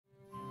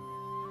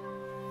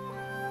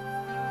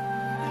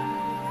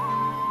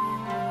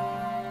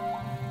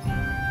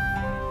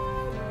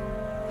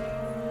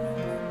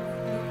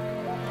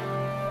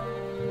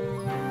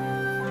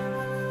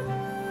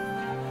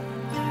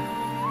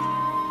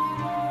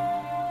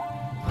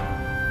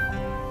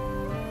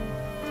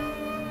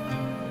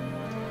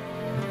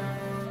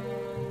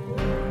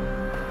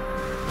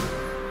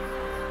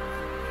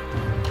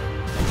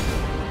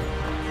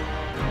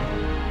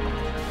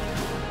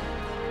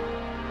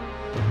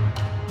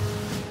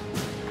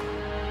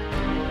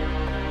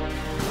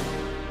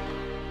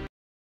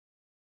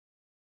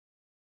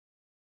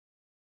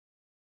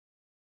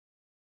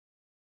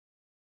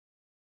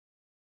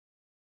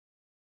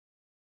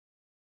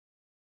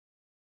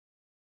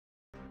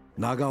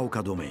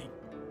Nagaoka domain.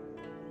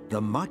 The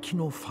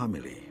Makino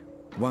family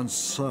once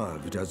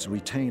served as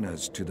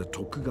retainers to the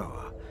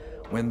Tokugawa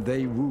when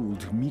they ruled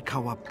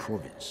Mikawa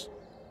province.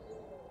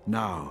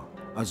 Now,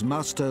 as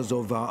masters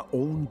of our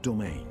own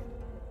domain,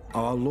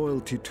 our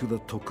loyalty to the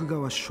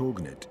Tokugawa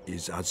shogunate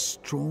is as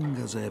strong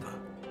as ever.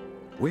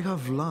 We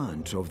have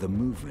learned of the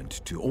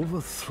movement to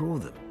overthrow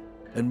them,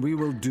 and we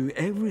will do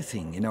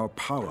everything in our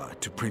power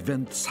to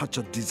prevent such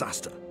a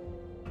disaster.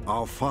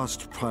 Our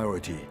first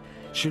priority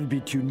should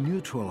be to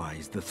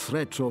neutralize the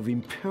threat of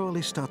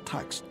imperialist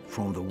attacks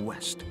from the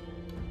west.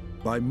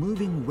 By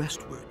moving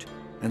westward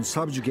and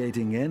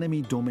subjugating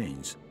enemy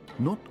domains,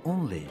 not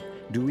only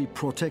do we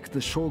protect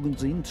the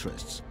shogun's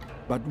interests,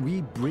 but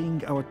we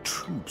bring our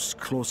troops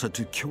closer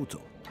to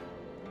Kyoto.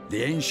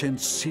 The ancient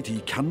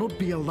city cannot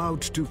be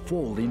allowed to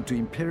fall into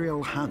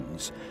imperial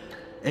hands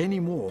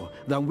any more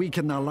than we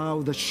can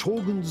allow the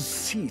shogun's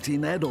seat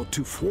in Edo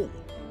to fall.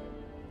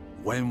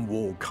 When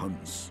war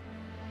comes,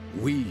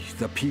 we,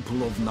 the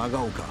people of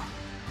Nagaoka,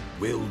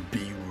 will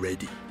be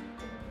ready.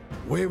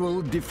 We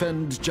will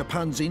defend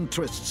Japan's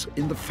interests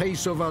in the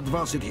face of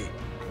adversity.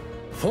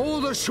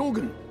 For the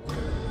shogun!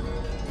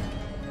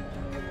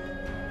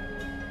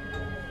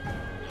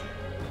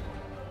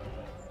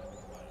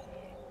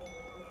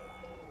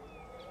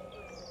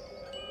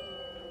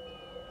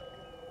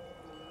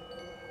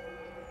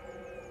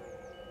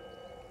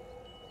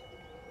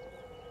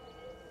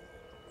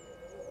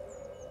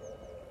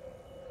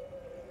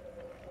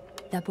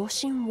 The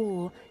Boshin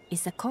War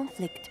is a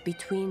conflict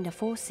between the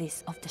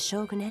forces of the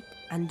shogunate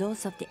and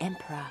those of the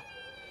emperor.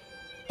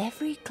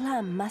 Every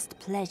clan must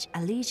pledge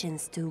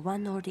allegiance to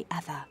one or the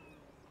other.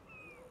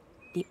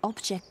 The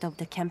object of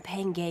the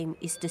campaign game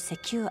is to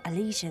secure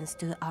allegiance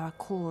to our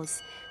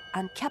cause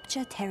and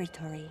capture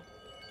territory.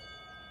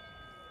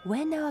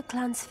 When our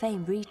clan's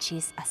fame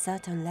reaches a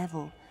certain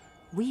level,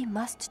 we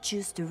must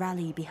choose to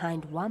rally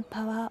behind one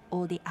power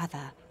or the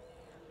other,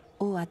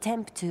 or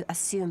attempt to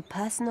assume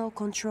personal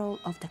control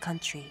of the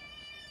country.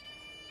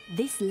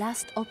 This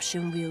last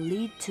option will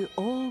lead to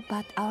all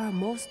but our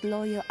most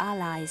loyal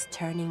allies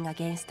turning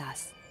against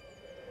us.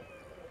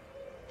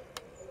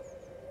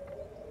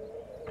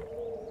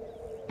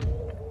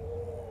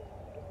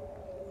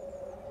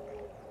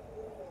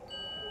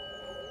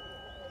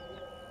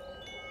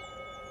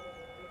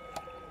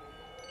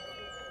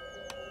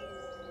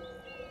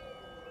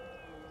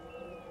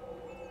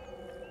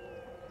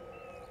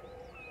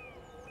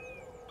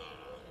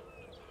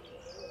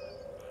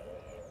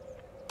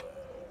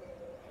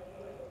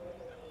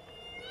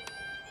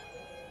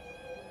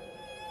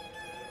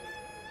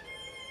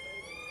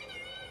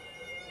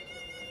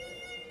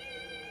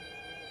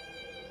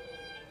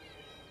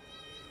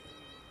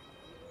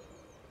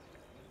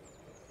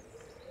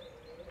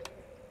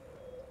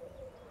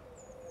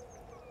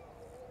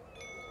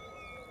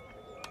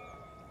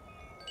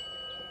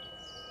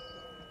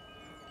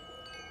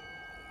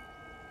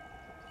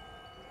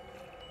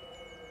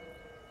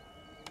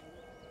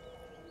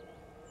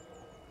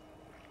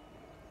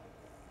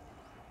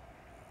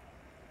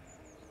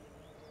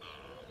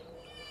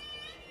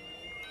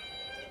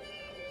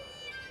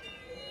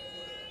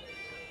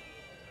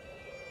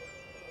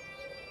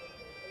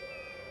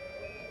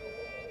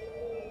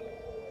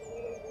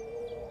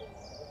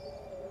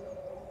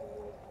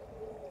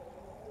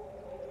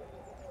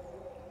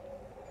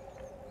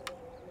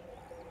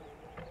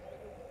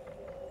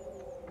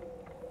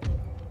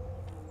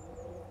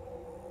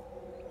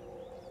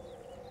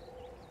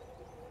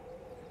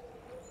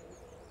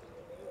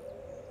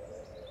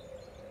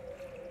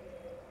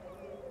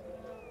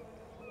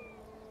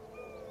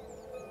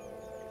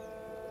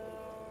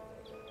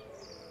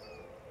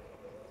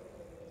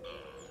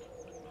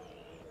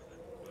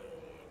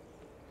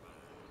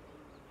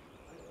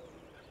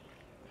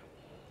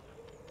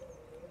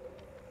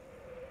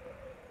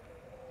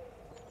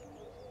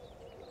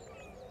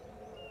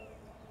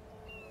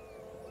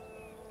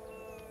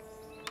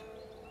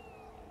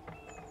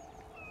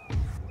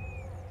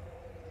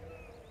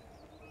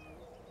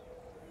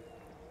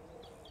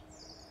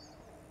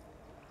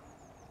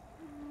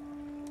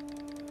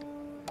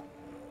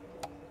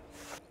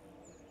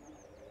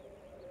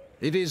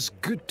 It is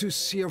good to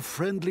see a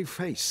friendly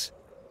face.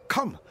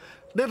 Come,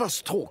 let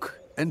us talk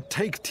and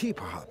take tea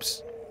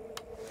perhaps.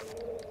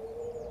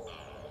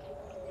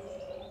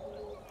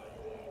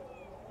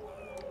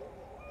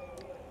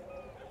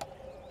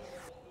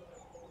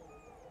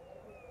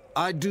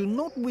 I do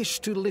not wish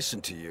to listen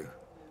to you,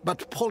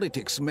 but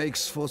politics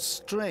makes for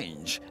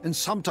strange and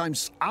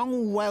sometimes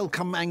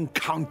unwelcome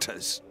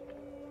encounters.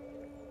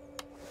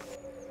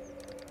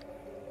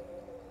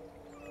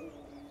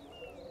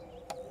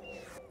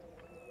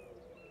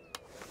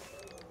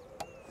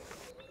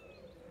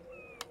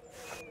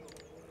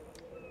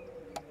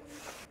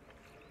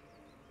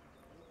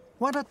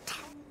 What a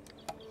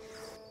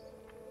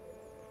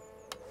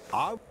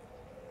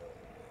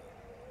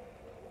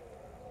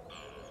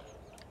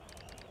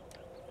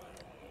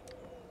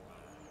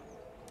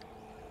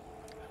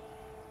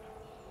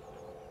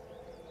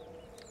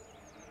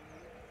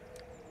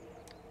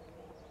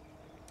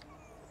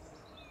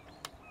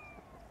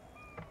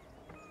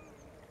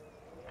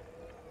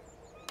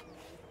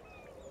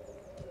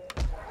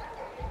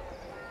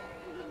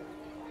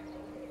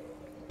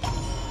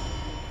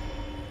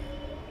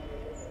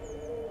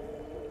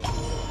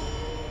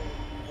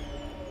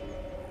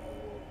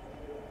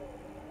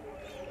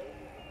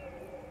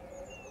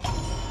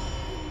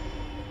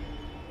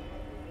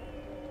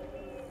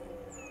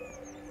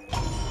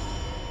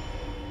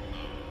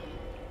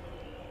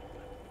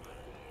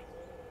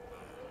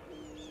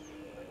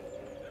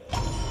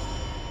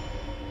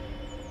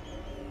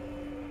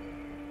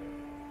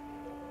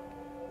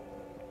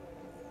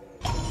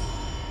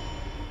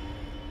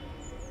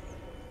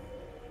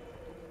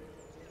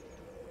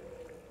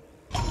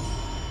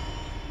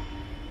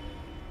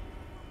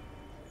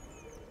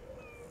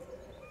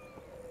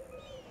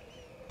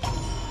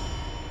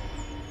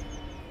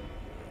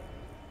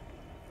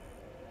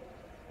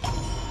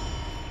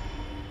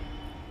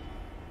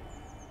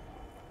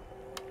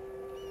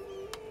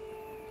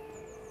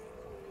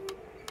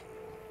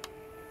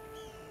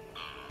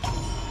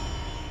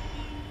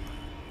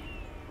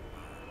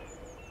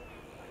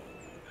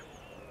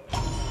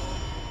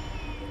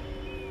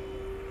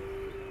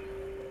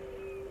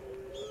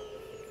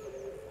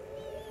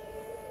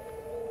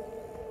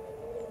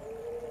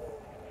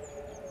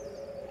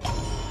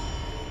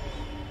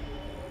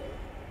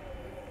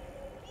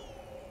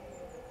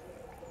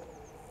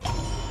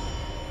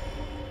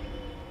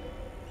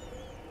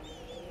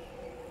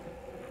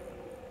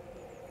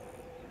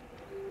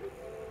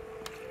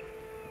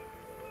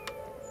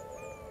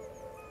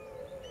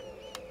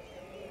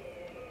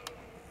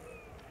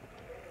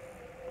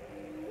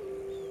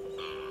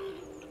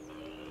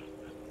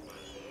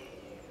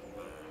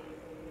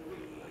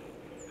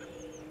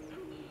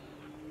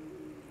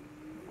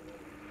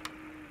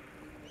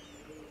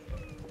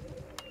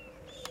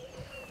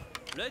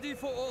Ready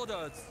for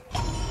orders.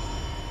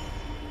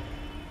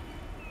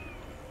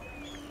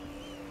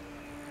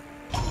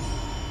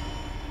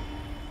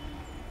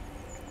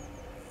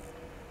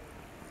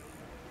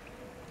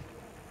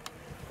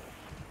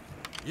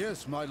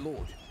 Yes, my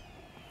lord.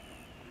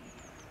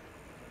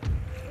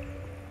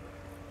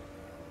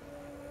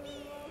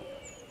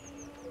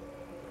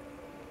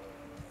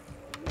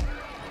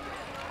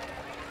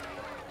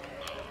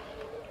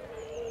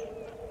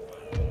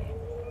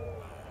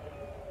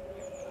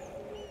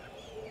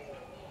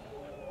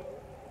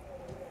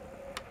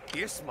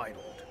 Yes, my lord.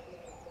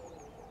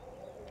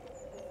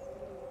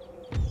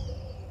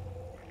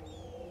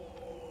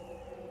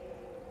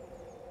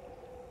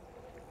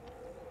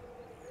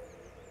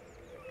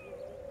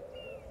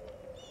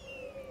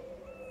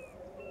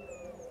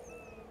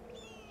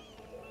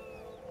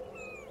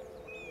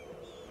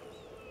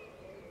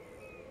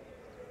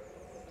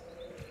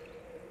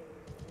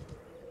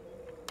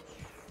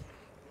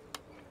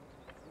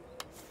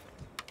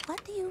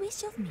 What do you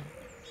wish of me?